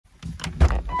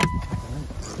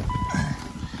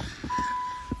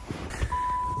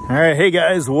All right, hey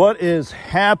guys, what is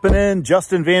happening?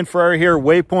 Justin Van Ferrari here,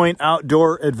 Waypoint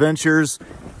Outdoor Adventures.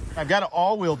 I've got an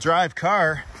all-wheel drive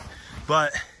car,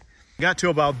 but I got to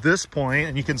about this point,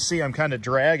 and you can see I'm kind of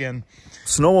dragging.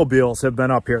 Snowmobiles have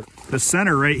been up here. The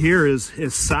center right here is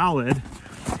solid,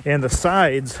 and the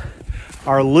sides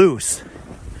are loose.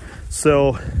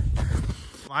 So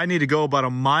I need to go about a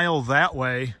mile that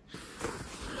way.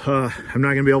 I'm not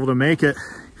gonna be able to make it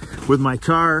with my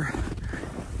car.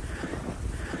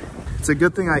 It's a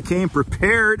good thing I came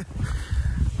prepared.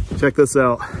 Check this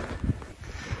out.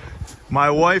 My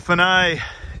wife and I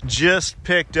just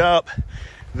picked up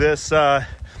this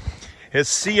his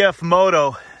CF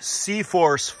Moto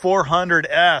C-Force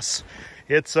 400S.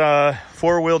 It's a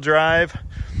four-wheel drive,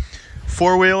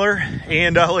 four-wheeler,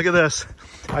 and look at this.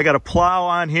 I got a plow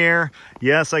on here.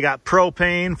 Yes, I got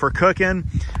propane for cooking.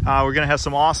 We're gonna have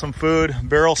some awesome food,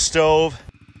 barrel stove.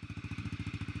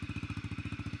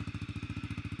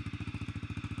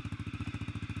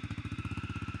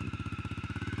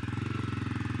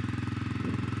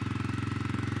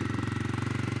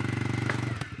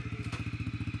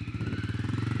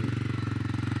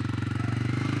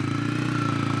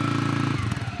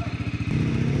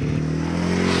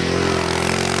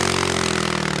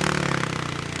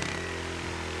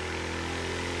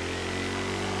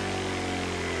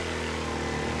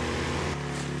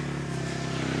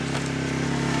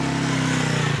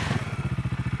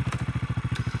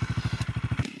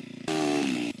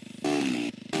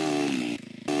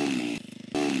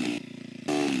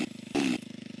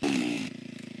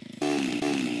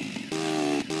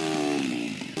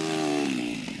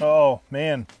 Oh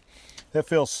man, that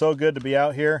feels so good to be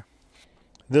out here.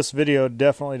 This video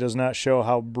definitely does not show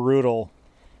how brutal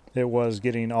it was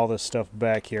getting all this stuff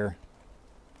back here.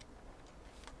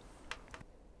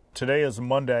 Today is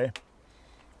Monday,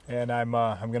 and I'm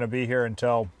gonna be here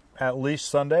until at least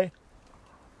Sunday.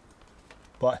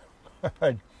 But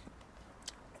I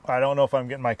don't know if I'm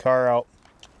getting my car out.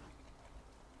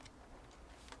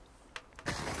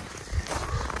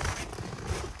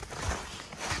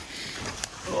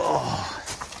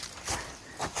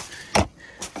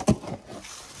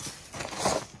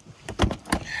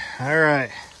 All right,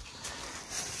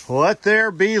 let there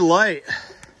be light.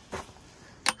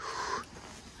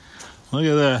 Look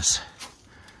at this.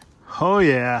 Oh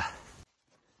yeah.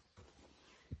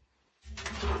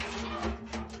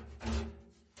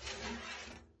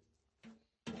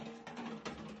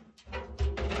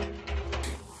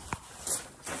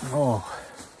 Oh,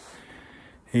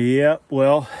 yep,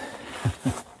 well.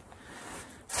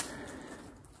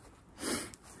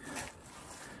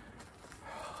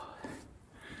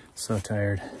 So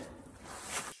tired.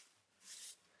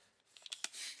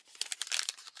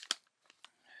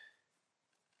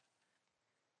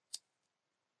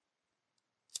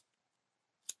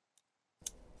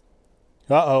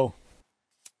 Uh-oh.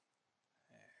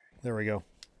 There we go.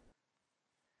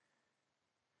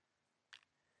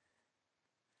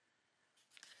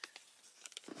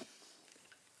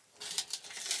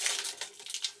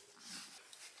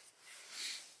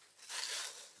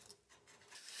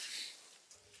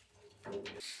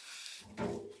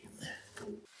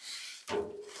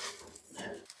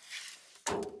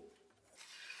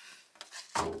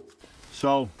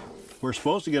 So we're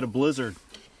supposed to get a blizzard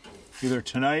either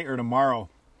tonight or tomorrow.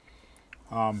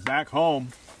 Back home,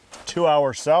 2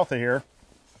 hours south of here,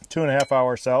 2.5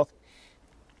 hours south,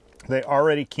 they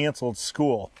already canceled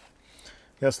school.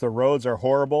 Yes, the roads are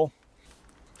horrible.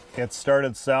 It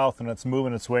started south and it's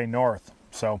moving its way north.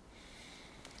 So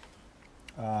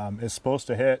it's supposed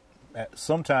to hit at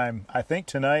sometime, I think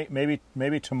tonight,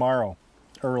 maybe tomorrow,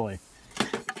 early.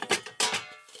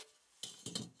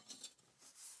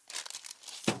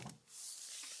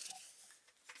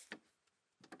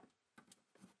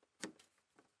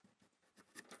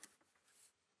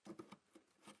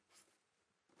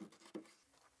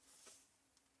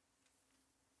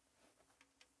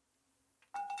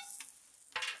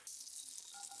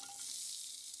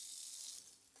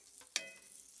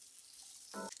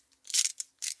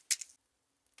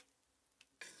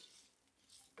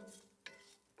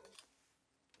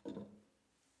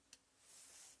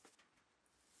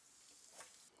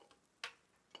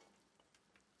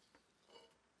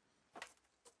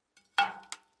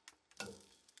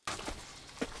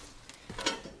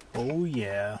 Oh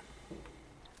yeah.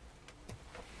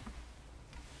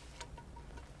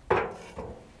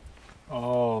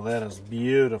 Oh, that is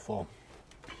beautiful.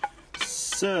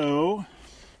 So,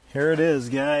 here it is,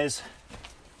 guys.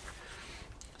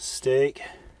 Steak.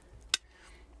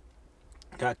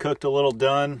 Got cooked a little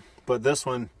done, but this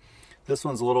one's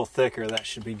a little thicker. That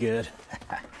should be good.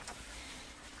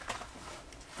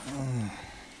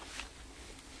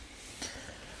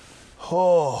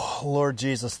 Oh, Lord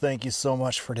Jesus, thank you so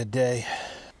much for today.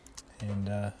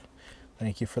 And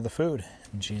thank you for the food.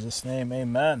 In Jesus' name,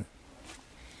 amen.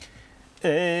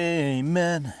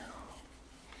 Amen.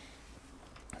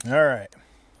 All right.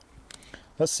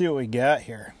 Let's see what we got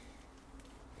here.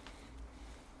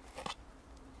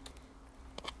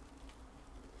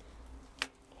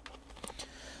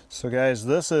 So guys,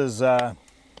 this is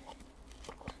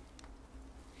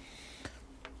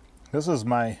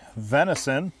my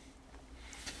venison.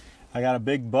 I got a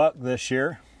big buck this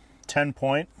year, 10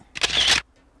 point,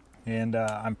 and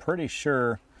I'm pretty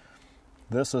sure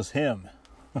this is him.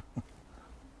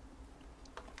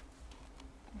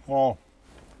 Oh,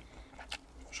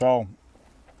 so,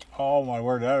 oh my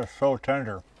word, that is so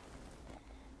tender.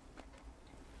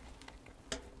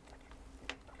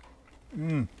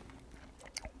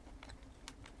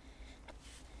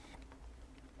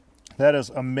 That is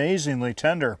amazingly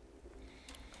tender.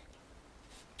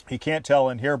 You can't tell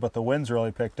in here, but the wind's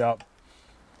really picked up.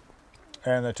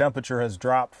 And the temperature has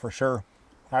dropped for sure.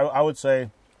 I would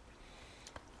say,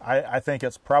 I think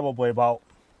it's probably about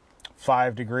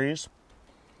 5 degrees.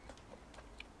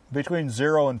 Between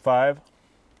 0 and 5.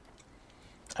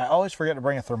 I always forget to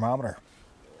bring a thermometer.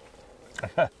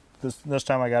 This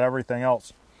time I got everything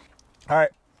else. All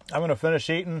right, I'm going to finish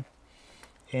eating.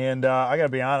 And I got to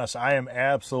be honest, I am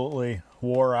absolutely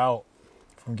wore out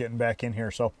from getting back in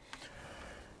here. So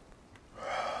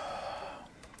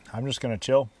I'm just going to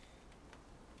chill.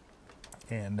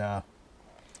 And I'll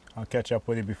catch up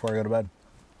with you before I go to bed.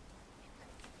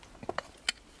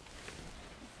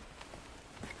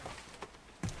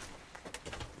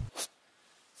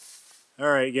 All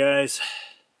right, guys.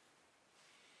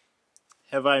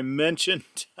 Have I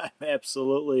mentioned I'm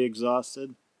absolutely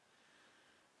exhausted?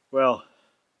 Well,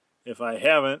 if you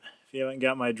haven't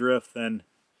got my drift, then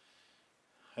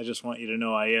I just want you to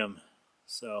know I am.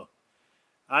 So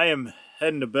I am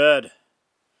heading to bed.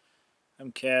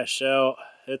 I'm cashed out.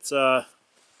 It's 11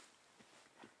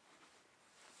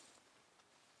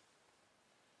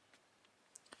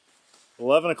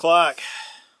 o'clock.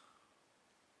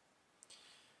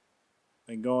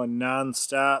 Been going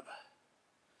non-stop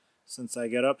since I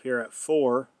got up here at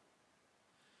 4.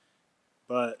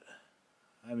 But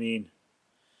I mean,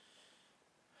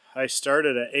 I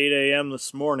started at 8 a.m.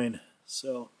 this morning,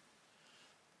 so.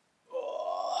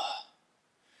 Oh.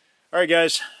 All right,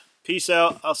 guys. Peace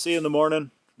out. I'll see you in the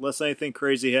morning, unless anything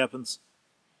crazy happens.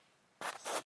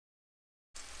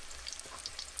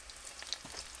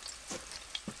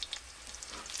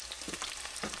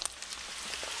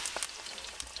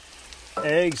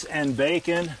 Eggs and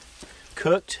bacon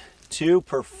cooked to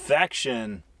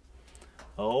perfection.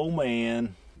 Oh,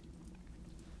 man.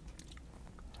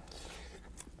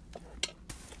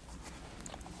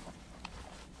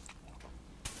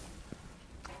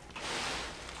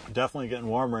 Definitely getting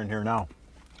warmer in here now.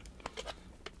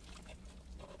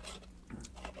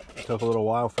 It took a little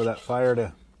while for that fire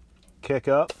to kick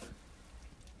up.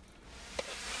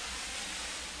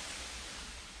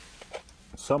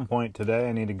 At some point today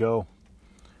I need to go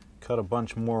cut a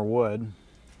bunch more wood.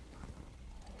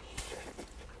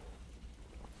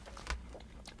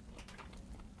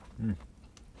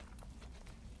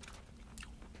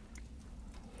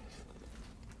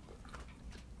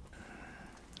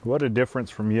 What a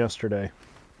difference from yesterday.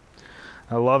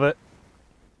 I love it.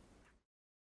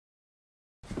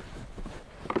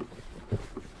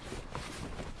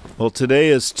 Well, today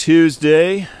is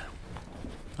Tuesday.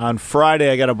 On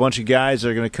Friday, I got a bunch of guys that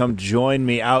are going to come join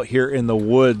me out here in the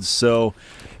woods, so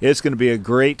it's going to be a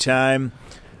great time.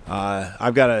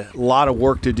 I've got a lot of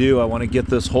work to do. I want to get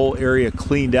this whole area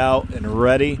cleaned out and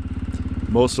ready.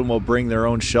 Most of them will bring their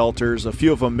own shelters. A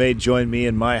few of them may join me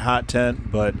in my hot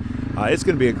tent, but it's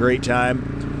going to be a great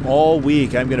time. All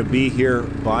week I'm going to be here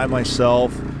by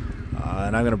myself,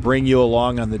 and I'm going to bring you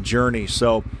along on the journey.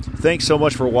 So thanks so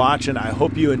much for watching. I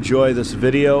hope you enjoy this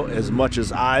video as much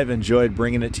as I've enjoyed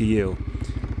bringing it to you.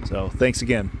 So thanks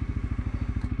again.